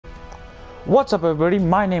What's up, everybody?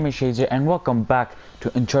 My name is Shazer, and welcome back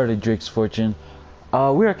to Uncharted Drake's Fortune.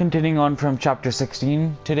 We are continuing on from chapter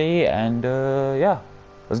 16 today, and yeah,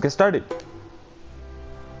 let's get started.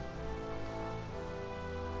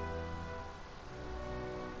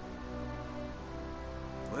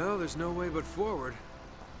 Well, there's no way but forward.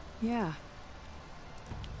 Yeah.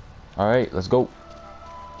 Alright, let's go.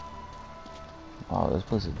 Wow, this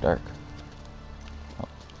place is dark.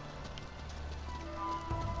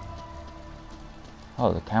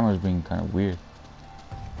 Oh, the camera's being kind of weird.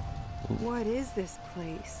 Ooh. What is this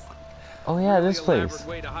place? Oh yeah, Really this place. elaborate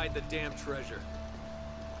way to hide the damn treasure.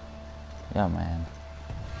 Yeah, man.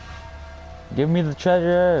 Give me the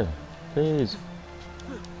treasure, please.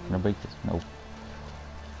 Can I break this? Nope.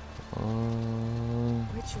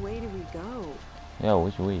 Which way do we go? Yeah,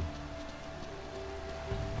 which way?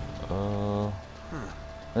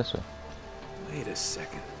 This way. Wait a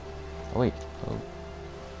second. Oh, wait. Oh.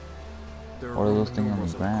 There What are those Roman things on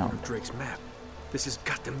numerals the corner ground? of Drake's map. This has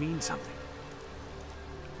got to mean something.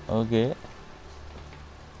 Okay.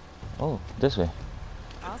 Oh, this way.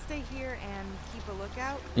 I'll stay here and keep a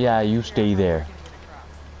lookout. Yeah, you Sure, stay I'm there. working it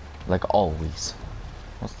across. Like always.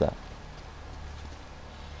 What's that?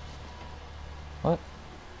 What?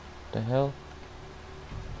 The hell?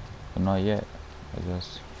 But not yet, I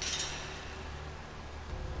guess.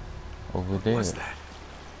 Over there. What's that?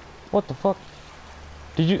 What the fuck?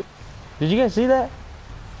 Did you guys see that?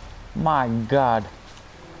 My god.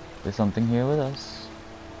 There's something here with us.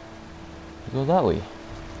 We go that way.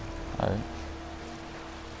 Alright.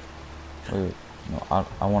 Wait. No,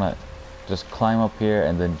 I wanna just climb up here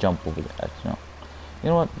and then jump over there. Actually, no. You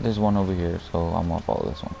know what? There's one over here, so I'm gonna follow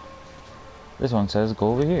this one. This one says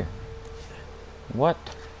go over here. What?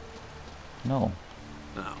 No.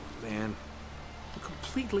 Oh, man. We're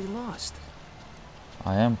completely lost.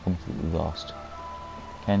 I am completely lost.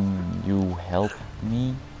 Can you help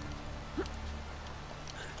me?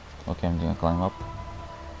 Okay, I'm gonna climb up.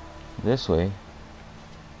 This way.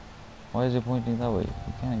 Why is it pointing that way?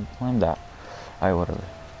 You can't climb that. Alright, whatever.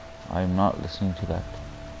 I'm not listening to that.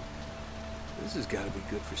 This has got to be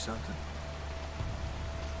good for something.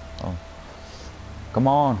 Oh. Come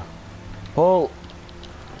on. Pull.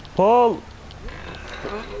 Pull.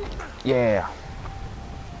 Yeah.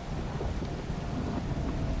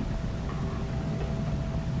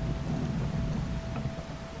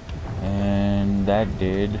 And that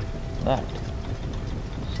did that.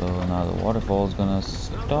 So now the waterfall is gonna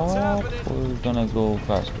stop. We're gonna go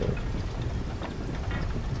faster.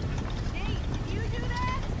 Hey, did you do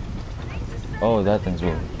that? Oh, that thing's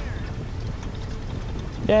moving.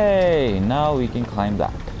 Yay! Now we can climb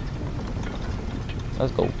that.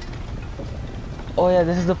 Let's go. Oh yeah,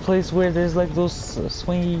 this is the place where there's like those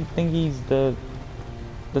swingy thingies, the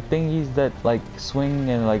thingies that like swing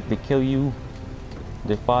and like they kill you,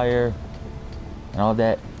 they fire, and all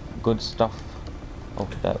that good stuff. Oh,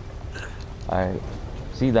 that. I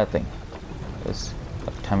see that thing. Let's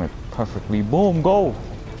time it perfectly. Boom, go!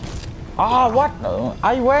 Ah, what?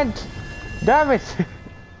 I went! Damn it!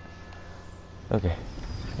 Okay.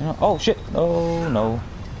 You know, oh shit! Oh no.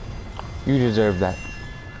 You deserve that.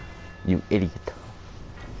 You idiot.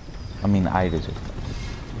 I mean, I deserve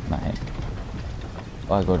that. Not him.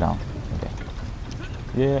 Oh, I go down. Okay.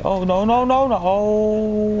 Yeah. Oh, no, no, no, no.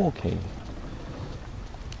 Oh, okay.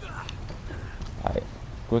 I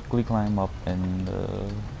quickly climb up and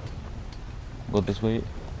go this way.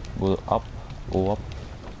 Go up. Go up.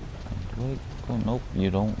 Wait. Go. Nope. You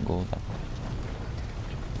don't go that way.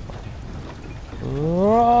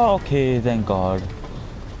 Oh, okay. Thank God.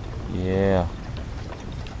 Yeah.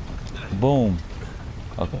 Boom.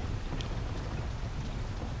 Okay.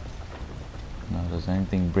 Now, does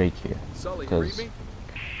anything break here? Sully, you read me?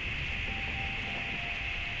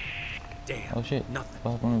 Damn. Oh shit. Nothing.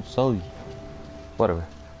 What happened to Sully? Whatever.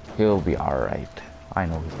 He'll be alright. I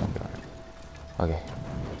know he's gonna be alright.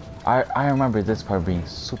 Okay. I remember this part being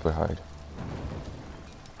super hard.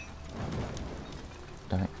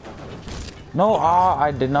 Damn it. No,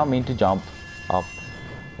 I did not mean to jump up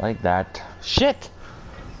like that. Shit!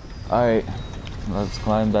 Alright. Let's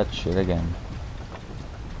climb that shit again.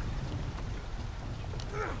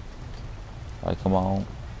 Alright, come on.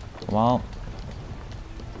 Come on.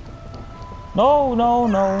 No, no,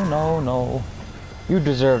 no, no, no. You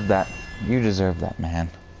deserve that. You deserve that, man.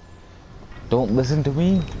 Don't listen to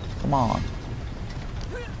me. Come on.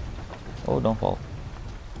 Oh, don't fall.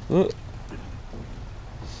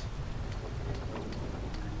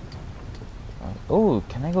 Oh,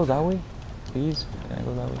 can I go that way? Please? Can I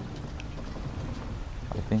go that way?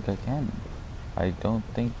 I think I can. I don't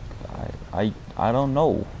think I don't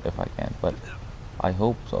know if I can, but I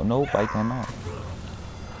hope so. Nope, I cannot.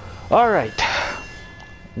 Alright.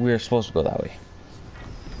 We're supposed to go that way.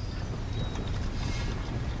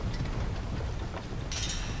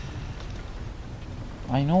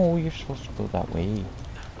 I know you're supposed to go that way.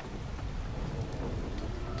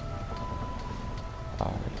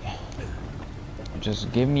 Alright.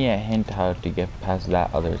 Just give me a hint how to get past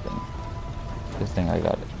that other thing. This thing, I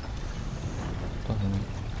got it.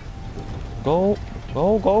 Go,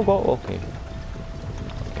 go, go, go. Okay.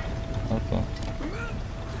 Okay.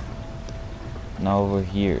 Now over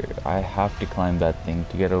here, I have to climb that thing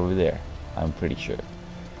to get over there. I'm pretty sure.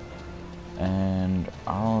 And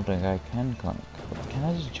I don't think I can climb. Can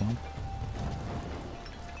I just jump?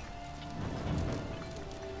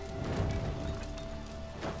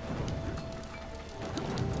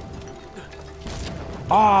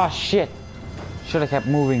 Ah, shit! Should have kept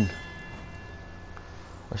moving.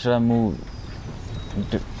 Or should I move?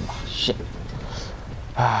 Shit.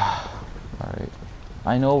 Alright.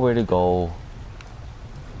 I know where to go.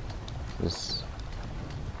 Just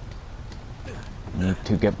need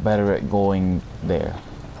to get better at going there.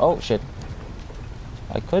 Oh shit.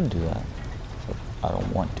 I could do that, but I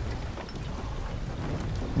don't want to.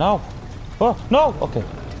 No! Oh, no! Okay.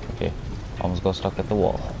 Okay. Almost got stuck at the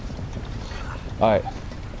wall. Alright.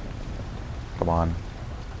 Come on.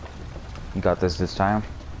 You got this time.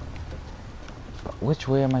 Which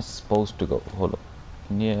way am I supposed to go? Hold up.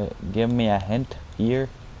 Can you give me a hint here?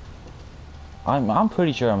 I'm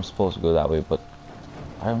pretty sure I'm supposed to go that way, but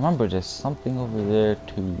I remember there's something over there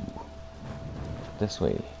too. This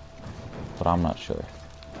way. But I'm not sure.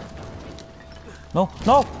 No,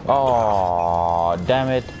 no! Oh, damn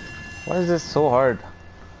it. Why is this so hard?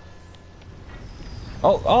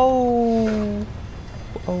 Oh, oh!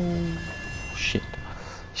 Oh, shit.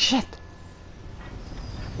 Shit!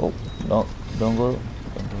 Oh, no, don't go.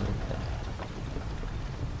 Don't go there.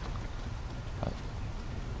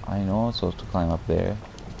 I know I'm supposed to climb up there.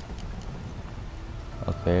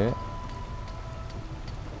 Okay.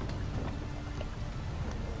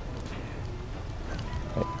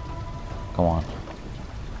 Okay. Come on.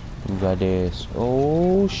 You got this.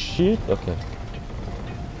 Oh shit. Okay.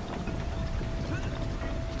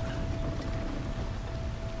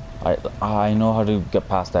 I know how to get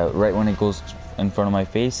past that. Right when it goes in front of my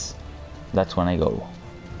face, that's when I go.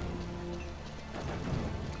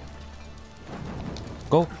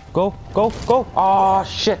 Go, go, go, go! Oh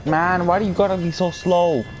shit, man! Why do you gotta be so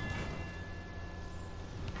slow?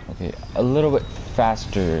 Okay, a little bit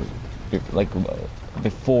faster, like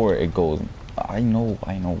before it goes. I know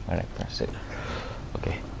why I press it.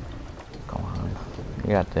 Okay, come on,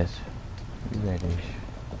 you got this. You got this.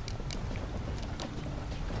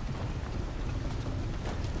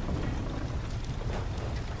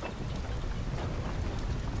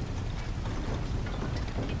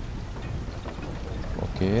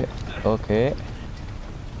 Okay, okay.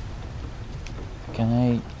 Can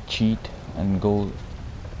I cheat and go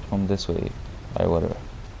from this way? Alright, whatever.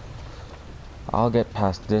 I'll get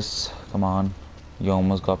past this. Come on. You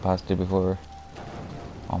almost got past it before.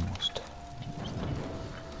 Almost.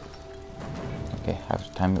 Okay, I have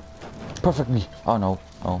to time it perfectly. Oh no,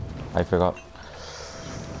 no, I forgot.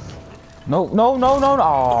 No, no, no, no, no.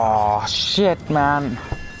 Oh shit, man.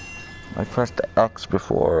 I pressed the X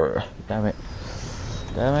before. Damn it.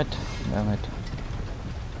 Damn it, damn it.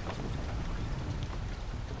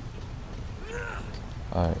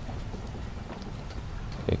 Alright.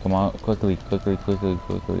 Okay, come on, quickly, quickly, quickly,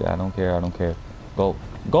 quickly. I don't care, I don't care. Go.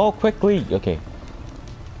 Go quickly! Okay.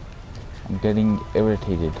 I'm getting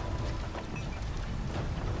irritated.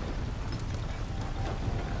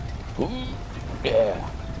 Ooh, yeah.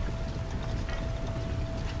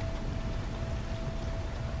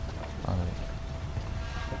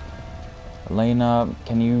 Elena,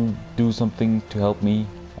 can you do something to help me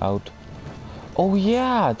out? Oh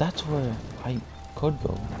yeah, that's where I could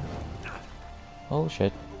go. Oh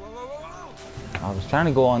shit. I was trying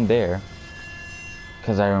to go on there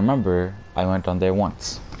because I remember I went on there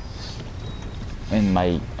once in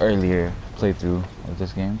my earlier playthrough of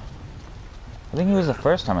this game. I think it was the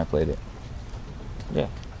first time I played it. Yeah.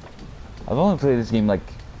 I've only played this game like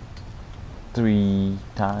 3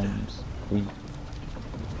 times.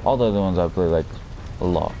 All the other ones I've played like a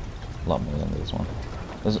lot more than this one.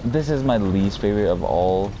 This is my least favorite of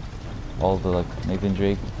all the like Nathan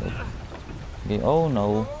Drake. Okay, oh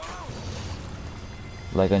no.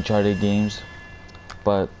 Like Uncharted games.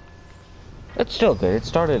 But it's still good. It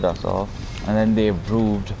started us off. And then they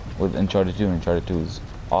improved with Uncharted 2. Uncharted 2 is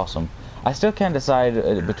awesome. I still can't decide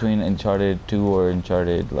between Uncharted 2 or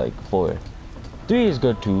Uncharted like 4. 3 is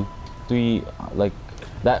good too. 3 like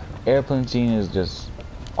That airplane scene is just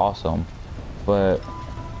awesome, but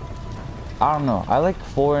I don't know. I like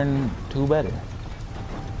 4 and 2 better.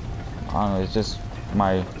 I don't know. It's just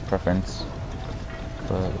my preference.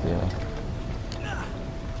 But yeah.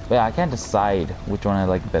 But yeah, I can't decide which one I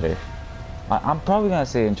like better. I'm probably gonna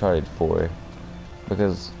say Uncharted 4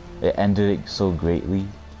 because it ended it so greatly,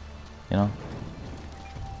 you know.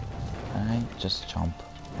 Alright, just jump.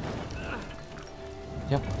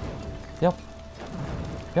 Yep. Yep.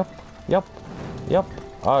 Yep. Yep. Yep.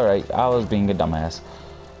 Alright, I was being a dumbass.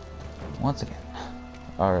 Once again.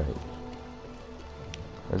 Alright.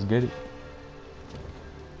 Let's get it.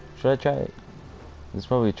 Should I try it? There's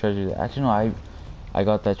probably a treasure. Actually, no, I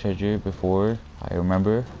got that treasure before. I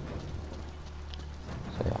remember.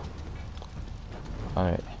 So yeah.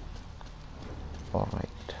 Alright. Alright.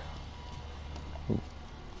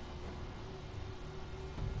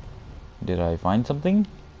 Did I find something?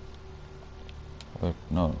 Or,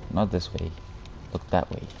 no, not this way. Look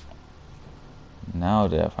that way. Now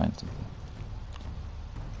did I find something?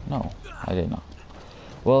 No, I did not.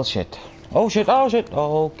 Well, shit. Oh shit, oh shit!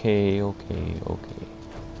 Okay, okay, okay.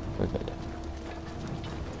 We're good.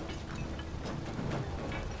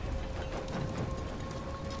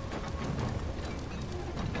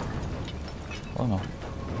 Oh no.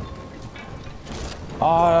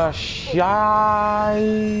 Ah, shite!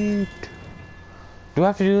 Do I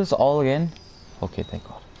have to do this all again? Okay, thank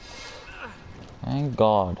God. Thank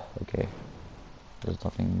God. Okay. There's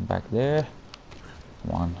nothing back there.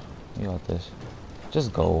 Come on. You got this.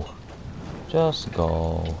 Just go. Just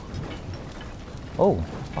go. Oh,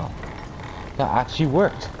 wow. That actually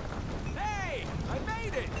worked. Hey, I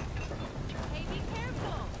made it. Hey, be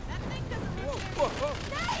careful. That thing doesn't look Whoa,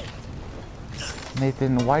 very... Nate!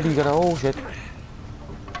 Nathan, why do you gotta... Oh, shit.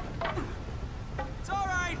 It's all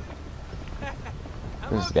right.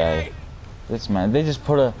 I'm This okay. guy. This man. They just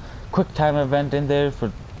put a quick time event in there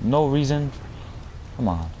for no reason. Come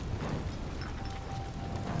on.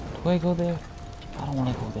 Do I go there? I don't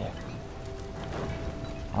want to go there.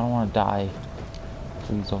 I don't want to die.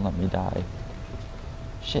 Please don't let me die.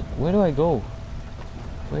 Shit, where do I go?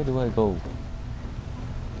 Where do I go?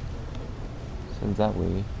 It says that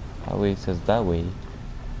way. That way says that way.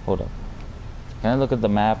 Hold up. Can I look at the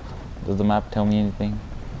map? Does the map tell me anything?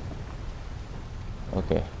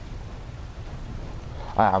 Okay.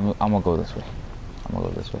 I'm gonna go this way. I'm gonna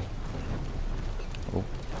go this way. Oh.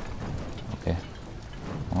 Okay.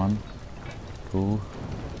 1, 2,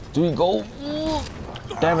 3, go!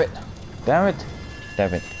 Damn it! Damn it!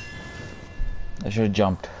 Damn it! I should have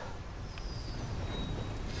jumped.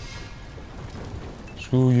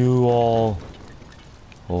 Screw you all.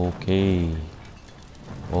 Okay.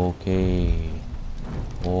 Okay.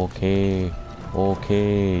 Okay.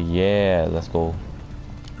 Okay. Yeah, let's go.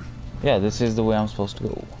 Yeah, this is the way I'm supposed to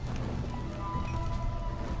go.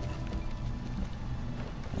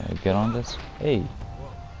 Get on this. Hey.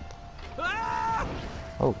 Ah!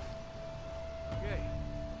 Oh. Okay.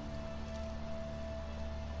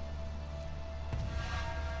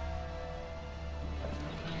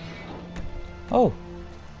 Oh.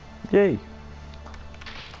 Yay.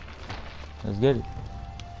 Let's get it.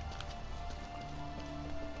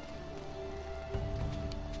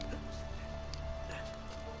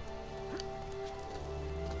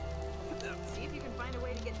 See if you can find a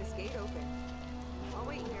way to get this gate open. I'll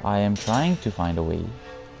wait here. I am trying to find a way.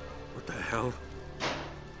 What the hell?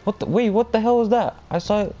 What the? Wait, what the hell was that? I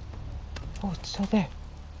saw it. Oh, it's still there.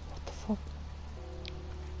 What the fuck?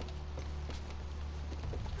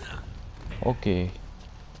 Okay.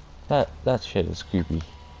 That shit is creepy.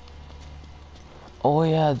 Oh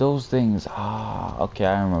yeah, those things. Ah, okay,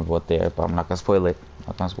 I remember what they are, but I'm not gonna spoil it. I'm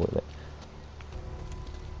not gonna spoil it.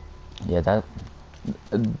 Yeah,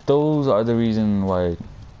 those are the reason why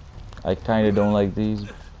I kind of don't like these.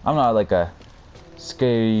 I'm not like a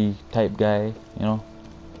scary type guy, you know.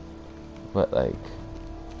 But like,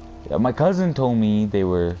 yeah, my cousin told me they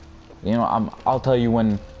were, you know. I'll tell you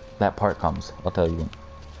when that part comes. I'll tell you when.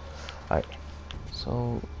 All right.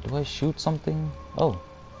 So, do I shoot something? Oh,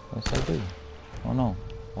 yes I do. Oh no,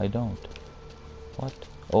 I don't. What?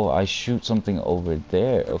 Oh, I shoot something over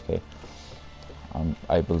there. Okay.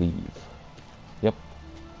 I believe. Yep.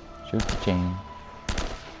 Shoot the chain.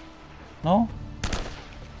 No?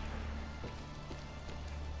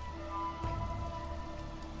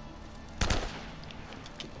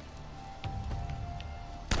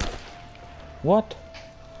 What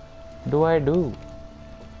do I do?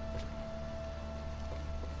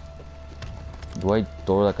 Do I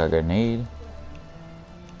throw like a grenade?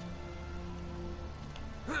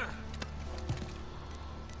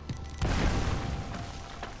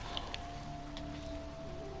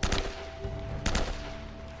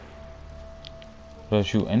 Did I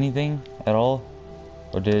shoot anything at all?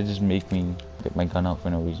 Or did it just make me get my gun out for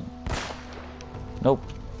no reason? Nope.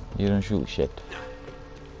 You don't shoot shit.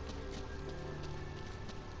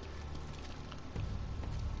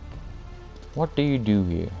 What do you do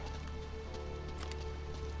here?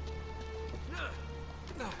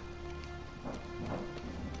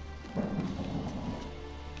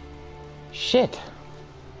 Shit!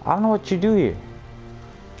 I don't know what you do here.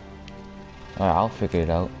 Alright, I'll figure it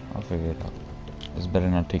out. I'll figure it out. This better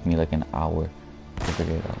not take me like an hour to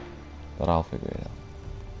figure it out. But I'll figure it out.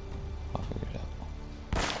 I'll figure it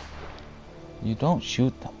out. You don't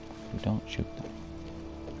shoot them. You don't shoot them.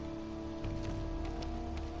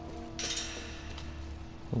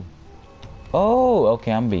 Ooh. Oh,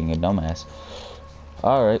 okay, I'm being a dumbass.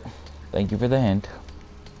 Alright. Thank you for the hint.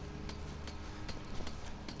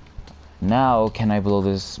 Now, can I blow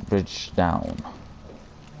this bridge down?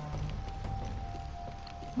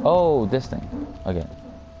 Oh, this thing. Again.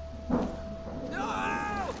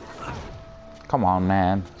 Come on,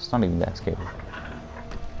 man. It's not even that scary.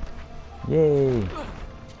 Yay.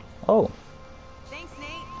 Oh. Thanks, Nate.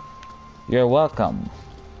 You're welcome.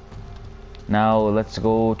 Now, let's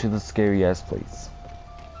go to the scary-ass place.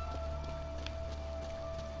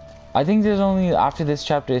 I think there's only, after this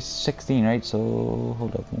chapter is 16, right? So,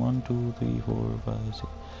 hold up. 1, 2, 3, 4, 5, 6.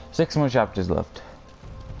 6 more chapters left.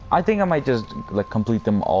 I think I might just, like, complete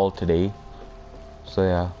them all today. So,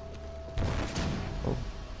 yeah. Oh.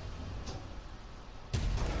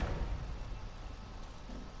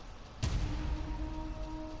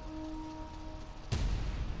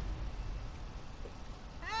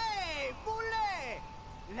 Hey,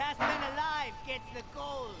 Boule! Last man alive gets the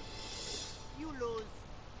gold. You lose.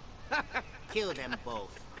 Kill them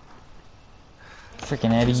both.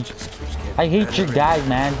 Freaking Eddie. I hate your guys,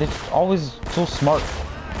 man. They're always so smart.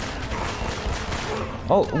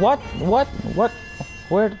 Oh, what? What? What?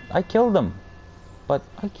 Where? I killed them. But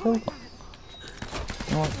I killed them.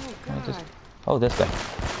 You know what? I just... Oh, this guy.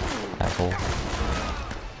 Asshole.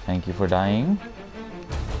 Thank you for dying.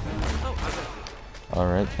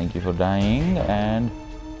 Alright, thank you for dying. And...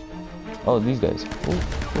 Oh, these guys.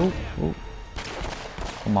 Ooh, ooh, ooh.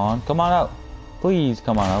 Come on, come on out. Please,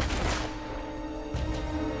 come on up.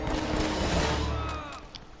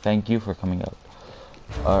 Thank you for coming out.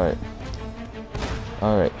 Alright.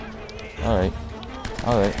 Alright. Alright.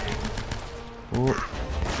 Alright. Ooh.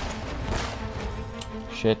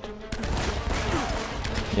 Shit.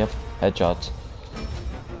 Yep, headshots.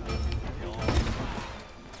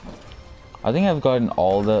 I think I've gotten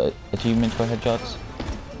all the achievements for headshots.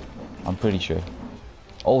 I'm pretty sure.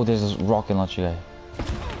 Oh, there's this rocket launcher guy.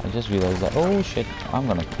 I just realized that. Oh shit, I'm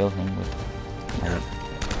gonna kill him with...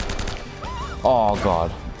 Oh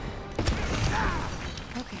god.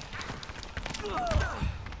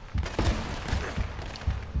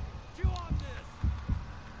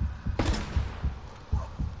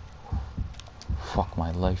 Fuck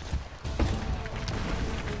my life.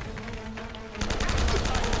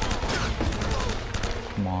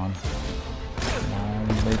 Come on. Come on,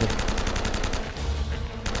 baby.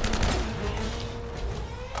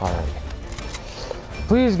 Alright.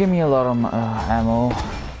 Please give me a lot of ammo.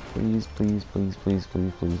 Please, please, please, please,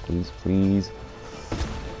 please, please, please, please.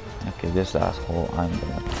 Okay, this asshole, I'm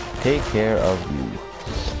gonna take care of you.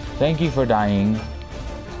 Thank you for dying.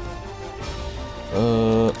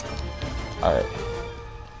 Alright.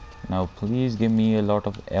 Now please give me a lot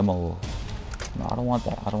of ammo. No, I don't want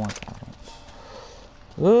that. I don't want that. I don't want that.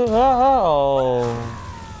 Oh.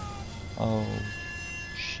 Oh.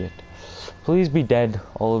 Shit. Please be dead,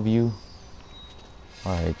 all of you.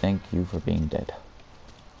 Alright, thank you for being dead.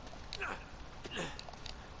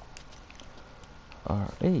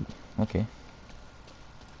 Alright, hey, okay.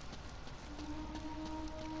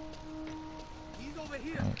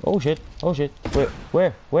 Right. Oh shit, oh shit.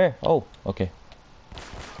 Where? Oh, okay.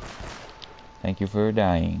 Thank you for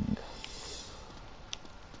dying.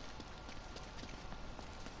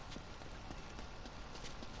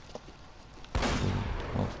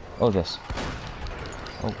 Oh, this.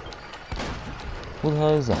 Oh. Who the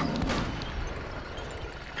hell is that?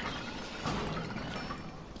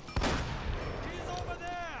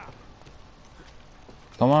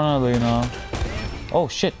 Come on, Elena. Oh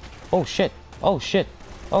shit. Oh shit. Oh shit.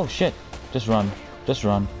 Oh shit. Just run. Just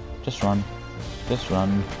run. Just run. Just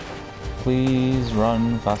run. Please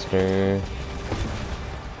run faster.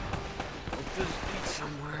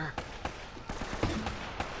 Somewhere.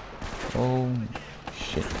 Oh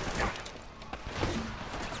shit.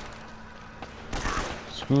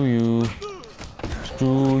 Screw you.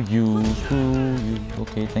 Screw you. Screw you.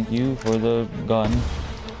 Okay, thank you for the gun.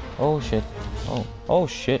 Oh shit. Oh. Oh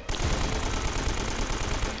shit.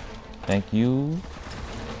 Thank you.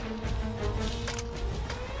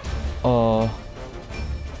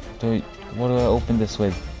 What do I open this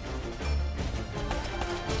with?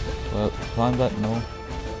 Well, climb that? No.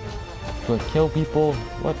 Do I kill people?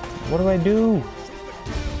 What do I do?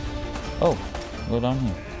 Oh, go down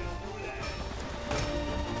here.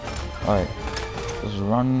 Alright. Just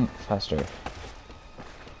run faster.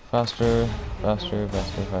 Faster, faster,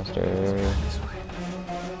 faster, faster.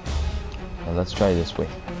 Well, let's try this way.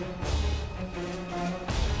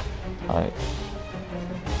 Alright.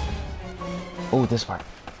 Oh, this part.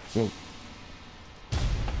 Yay.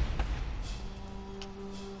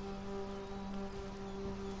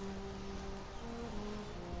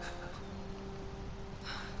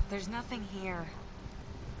 There's nothing here.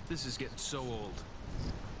 This is getting so old.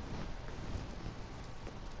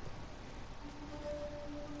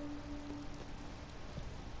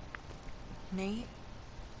 Nate?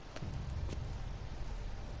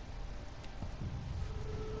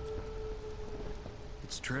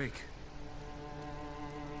 It's Drake.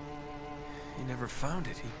 He never found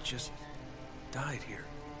it. He just died here.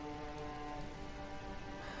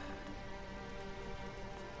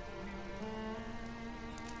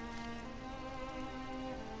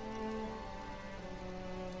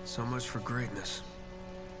 So much for greatness.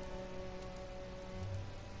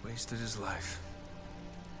 Wasted his life.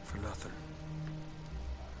 For nothing.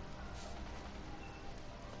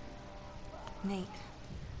 Nate,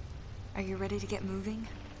 are you ready to get moving?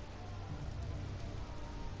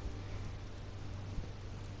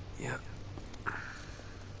 Yeah.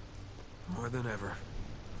 More than ever.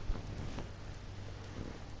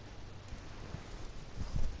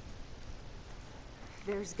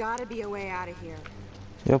 There's gotta be a way out of here.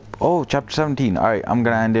 Yep. Oh, chapter 17. Alright, I'm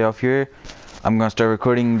gonna end it off here. I'm gonna start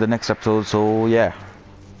recording the next episode, so yeah.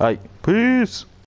 Alright, peace!